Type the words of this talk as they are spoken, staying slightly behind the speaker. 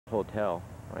hotel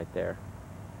right there.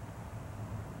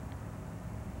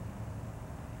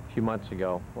 A few months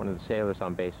ago, one of the sailors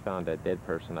on base found a dead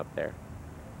person up there.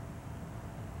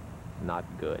 Not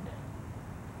good.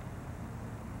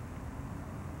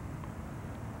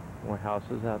 More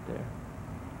houses out there.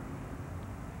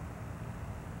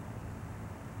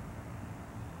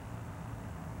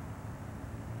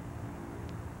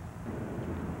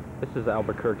 This is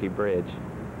Albuquerque Bridge.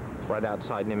 It's right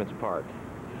outside Nimitz Park.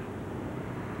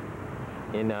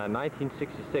 In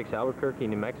 1966, Albuquerque,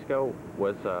 New Mexico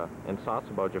and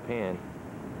Sasebo, Japan,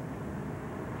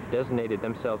 designated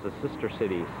themselves as sister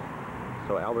cities.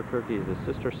 So Albuquerque is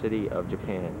the sister city of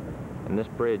Japan. And this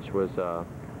bridge was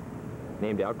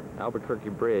named Albuquerque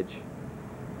Bridge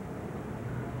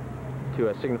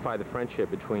to signify the friendship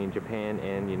between Japan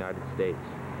and the United States.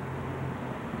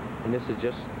 And this is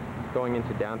just going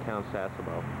into downtown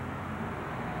Sasebo.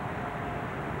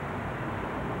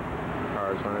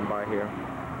 Cars running by here.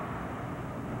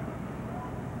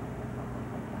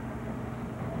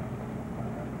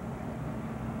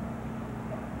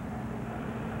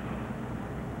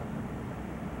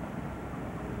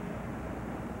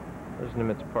 There's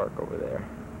Nimitz Park over there.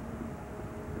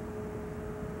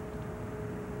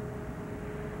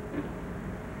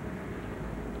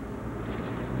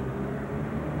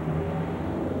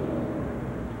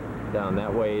 Down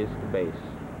that way is the base.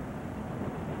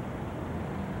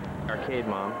 Arcade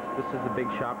Mom. This is the big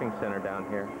shopping center down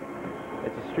here.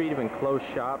 It's a street of enclosed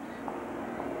shops.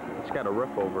 It's got a roof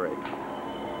over it.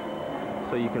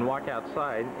 So you can walk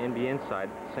outside and be inside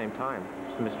at the same time.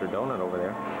 There's Mr. Donut over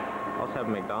there. Also have a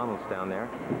McDonald's down there.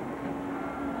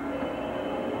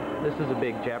 This is a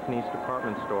big Japanese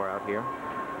department store out here.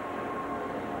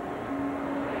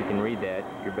 If you can read that,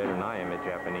 you're better than I am at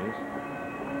Japanese.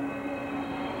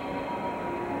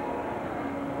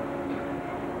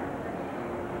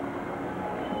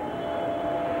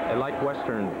 I like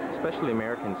Western, especially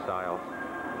American styles.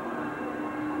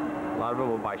 A lot of them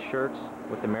will buy shirts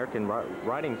with American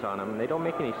writings on them, and they don't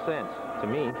make any sense to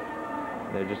me.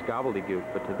 They're just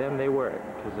gobbledygook, but to them they wear it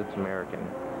because it's American.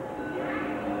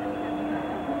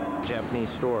 Japanese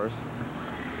stores.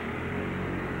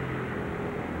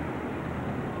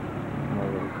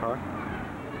 Another little car.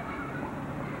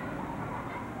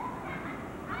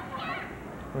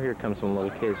 Oh, here comes some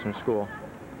little kids from school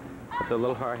with their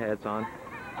little hard hats on.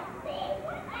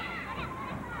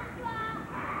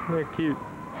 They're cute.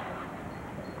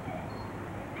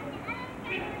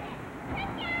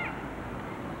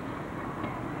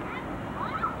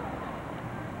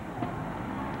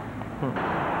 This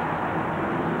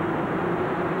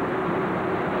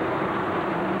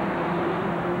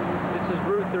is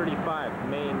Route 35, the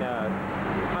main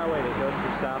highway that goes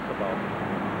through Sasebo.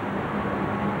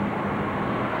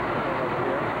 Over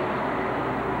here.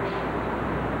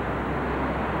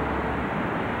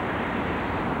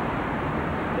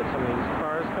 Get some of these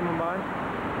cars coming by.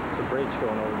 There's a bridge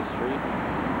going over the street.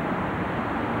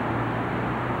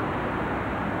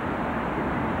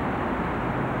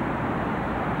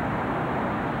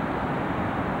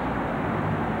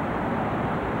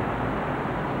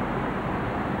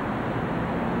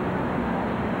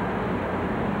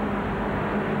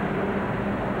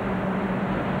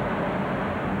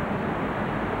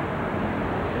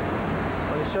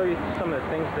 Show you some of the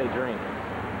things they drink.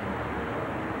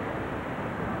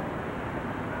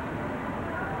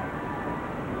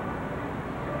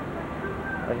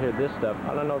 I hear this stuff.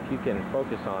 I don't know if you can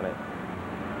focus on it.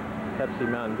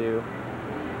 Pepsi, Mountain Dew.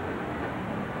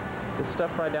 This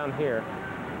stuff right down here,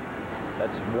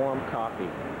 that's warm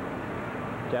coffee.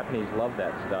 Japanese love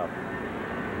that stuff.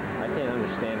 I can't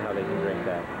understand how they can drink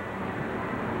that.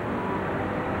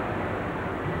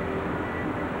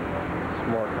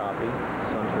 Some more coffee.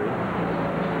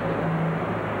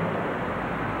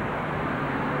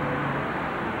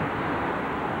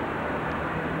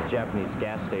 Japanese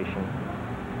gas station.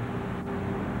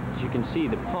 As you can see,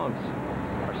 the pumps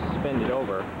are suspended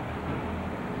over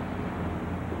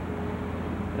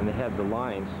and they have the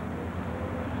lines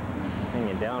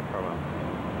hanging down from them.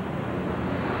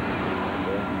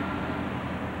 Okay.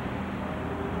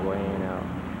 Weighing out.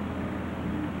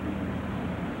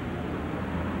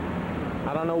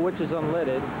 I don't know which is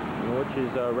unleaded and which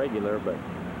is regular, but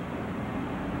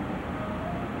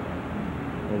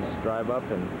you just drive up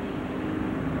and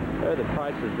there are the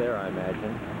prices there, I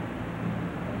imagine.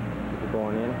 People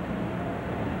going in.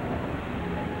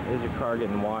 There's your car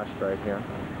getting washed right here.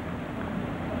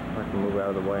 I can move out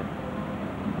of the way.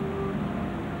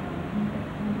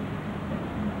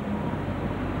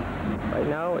 Right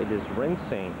now it is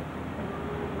rinsing.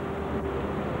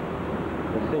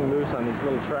 This thing moves on these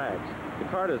little tracks. The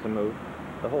car doesn't move.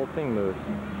 The whole thing moved.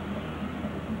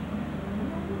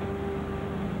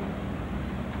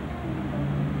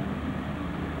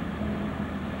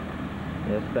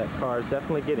 Yes, that car is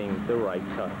definitely getting the right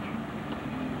touch.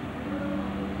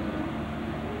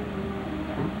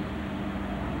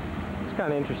 It's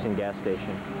kind of interesting gas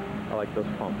station. I like those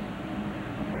pumps.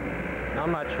 Now,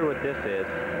 I'm not sure what this is,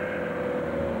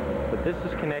 but this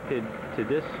is connected to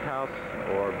this house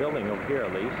or building over here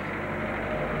at least.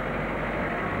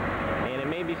 And it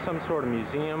may be some sort of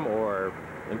museum or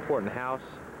important house.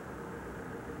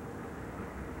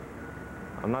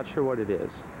 I'm not sure what it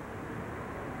is.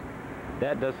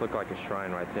 That does look like a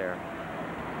shrine right there.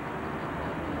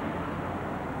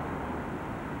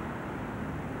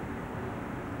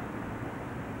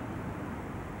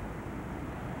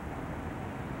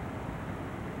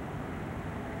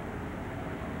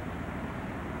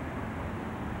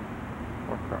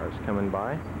 More cars coming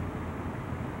by.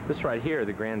 This right here,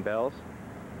 the Grand Bells,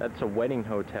 that's a wedding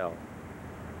hotel.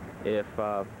 If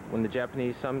when the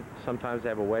Japanese sometimes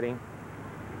have a wedding,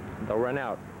 they'll rent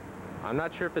out. I'm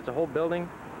not sure if it's a whole building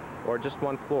or just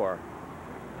one floor.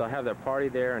 They'll have their party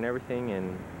there and everything,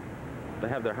 and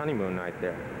they'll have their honeymoon night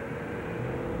there.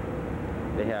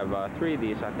 They have 3 of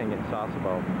these, I think, in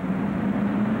Sasebo.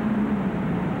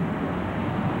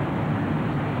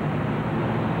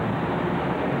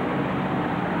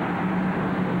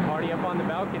 Party up on the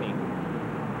balcony.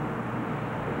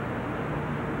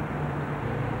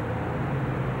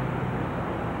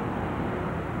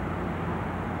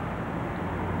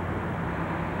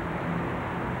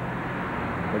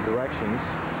 The directions,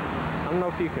 I don't know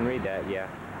if you can read that. Yeah,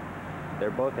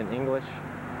 they're both in English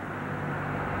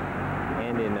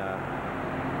and in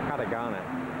katakana.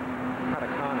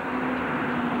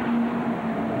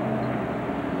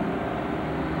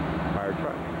 Fire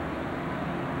truck.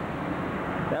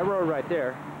 That road right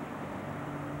there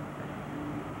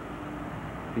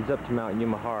leads up to Mount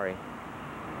Yumahari,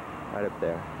 right up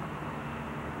there.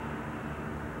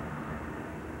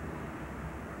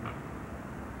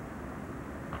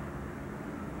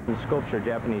 Some sculpture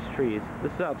Japanese trees.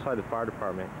 This is outside the fire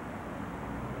department.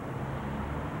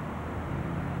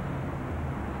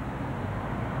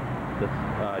 This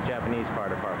Japanese fire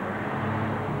department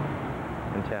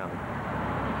in town.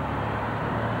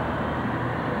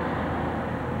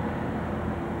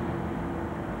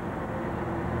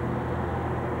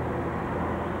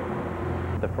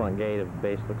 The front gate of the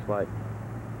base looks like.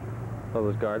 All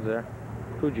those guards there.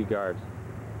 Fuji guards.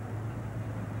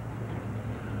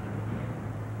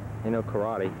 They know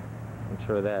karate, I'm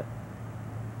sure of that.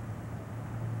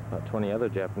 About 20 other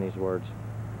Japanese words.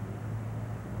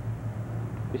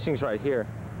 These things right here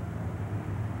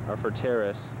are for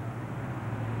terrorists.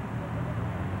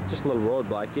 Just a little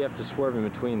roadblock. You have to swerve in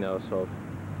between those, so if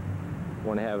you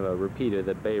want to have a repeat of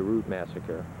the Beirut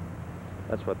massacre,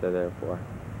 that's what they're there for.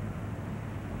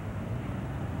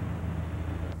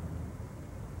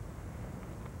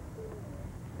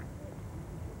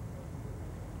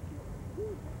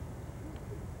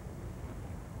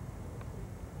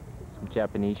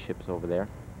 Japanese ships over there.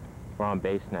 We're on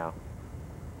base now.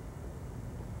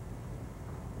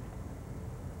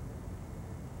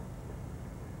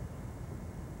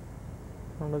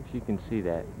 I don't know if you can see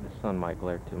that. The sun might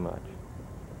glare too much.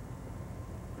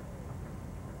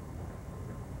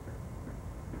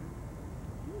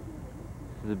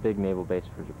 This is a big naval base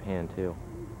for Japan too.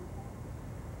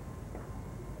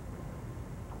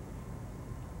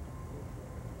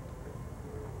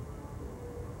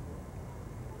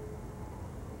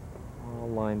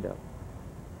 Lined up.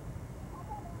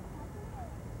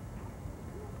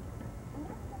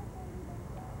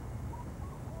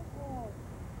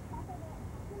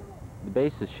 The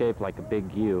base is shaped like a big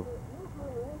U.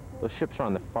 Those ships are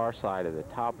on the far side of the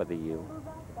top of the U.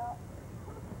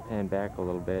 Pan back a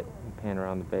little bit and pan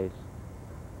around the base.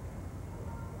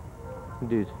 Some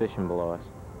dude's fishing below us.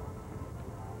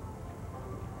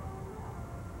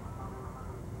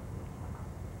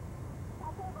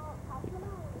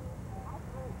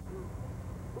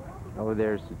 Over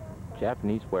there's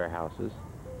Japanese warehouses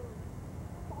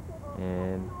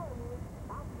and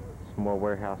some more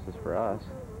warehouses for us.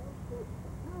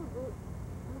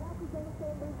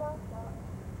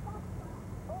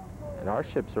 And our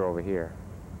ships are over here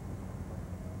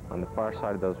on the far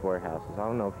side of those warehouses. I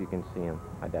don't know if you can see them.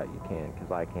 I doubt you can,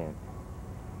 because I can.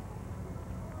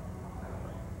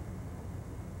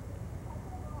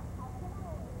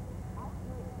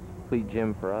 Fleet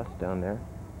gym for us down there.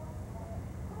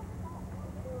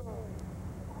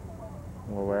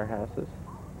 More warehouses.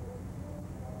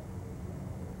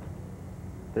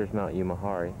 There's Mount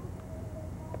Yumahari.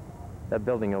 That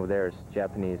building over there is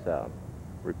Japanese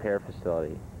repair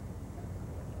facility.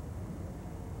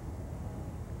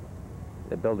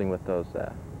 The building with those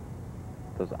that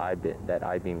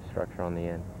I-beam structure on the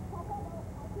end.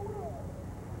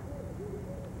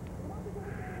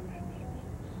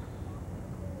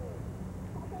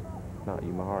 Not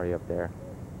Umahari up there.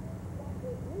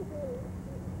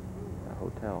 A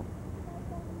hotel.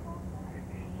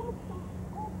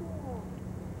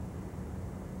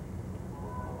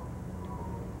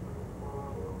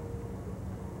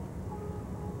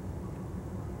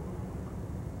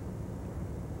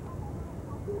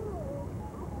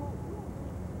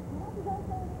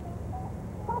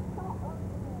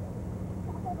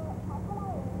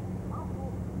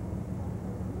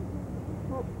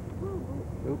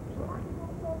 Oops, sorry.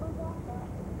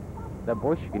 That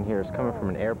voice you can hear is coming from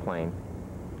an airplane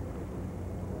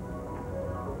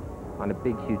on a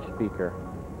big, huge speaker.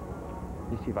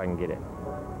 Let me see if I can get it.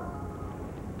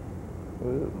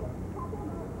 Ooh.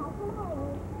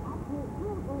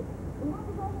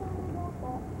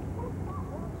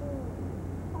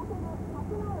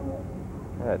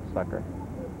 That sucker.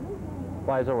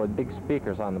 Flies over with big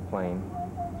speakers on the plane.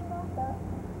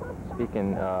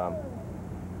 Speaking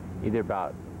either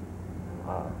about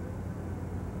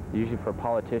usually for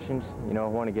politicians, you know,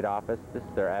 who want to get office. This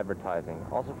is their advertising.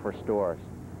 Also for stores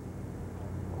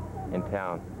in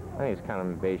town. I think it's kind of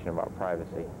an invasion of our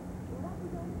privacy,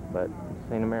 but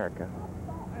this ain't America.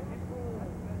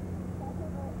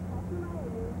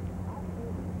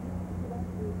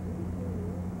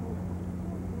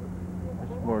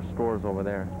 There's more stores over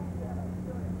there.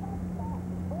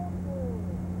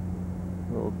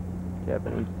 Little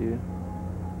Japanese dude.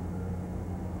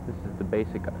 This is the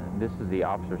basic, this is the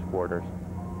officers' quarters.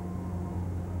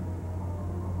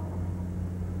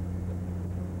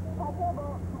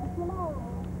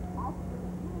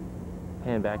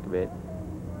 Pan back a bit.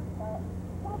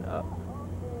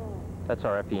 That's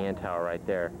our FEN tower right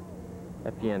there.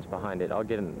 FEN's behind it. I'll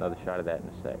get another shot of that in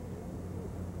a sec.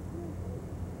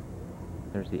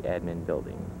 There's the admin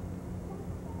building.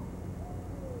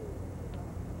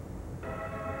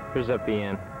 Here's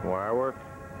FEN, where I work.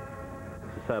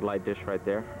 It's a satellite dish right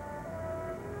there.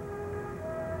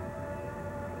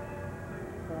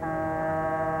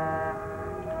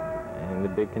 And the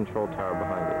big control tower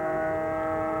behind it.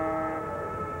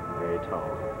 Very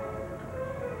tall.